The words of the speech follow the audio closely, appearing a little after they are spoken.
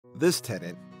This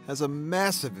tenant has a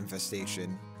massive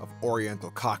infestation of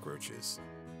Oriental cockroaches.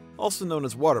 Also known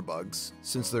as water bugs,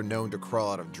 since they're known to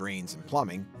crawl out of drains and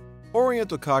plumbing,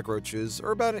 Oriental cockroaches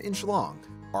are about an inch long,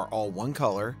 are all one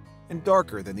color, and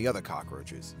darker than the other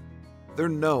cockroaches. They're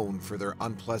known for their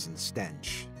unpleasant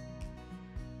stench.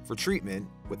 For treatment,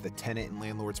 with the tenant and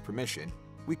landlord's permission,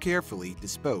 we carefully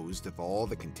disposed of all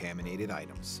the contaminated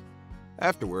items.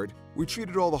 Afterward, we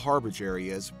treated all the harbors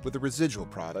areas with a residual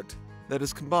product that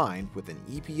is combined with an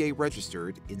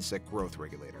EPA-registered insect growth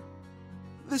regulator.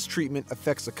 This treatment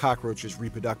affects the cockroach's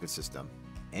reproductive system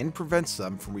and prevents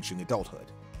them from reaching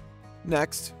adulthood.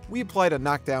 Next, we applied a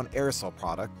knockdown aerosol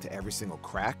product to every single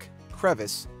crack,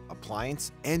 crevice,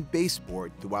 appliance, and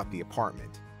baseboard throughout the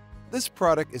apartment. This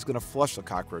product is going to flush the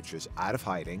cockroaches out of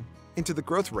hiding into the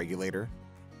growth regulator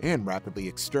and rapidly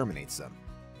exterminates them.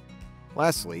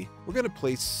 Lastly, we're going to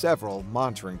place several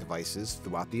monitoring devices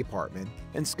throughout the apartment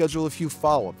and schedule a few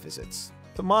follow-up visits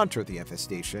to monitor the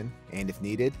infestation and, if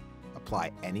needed,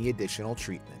 apply any additional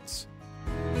treatments.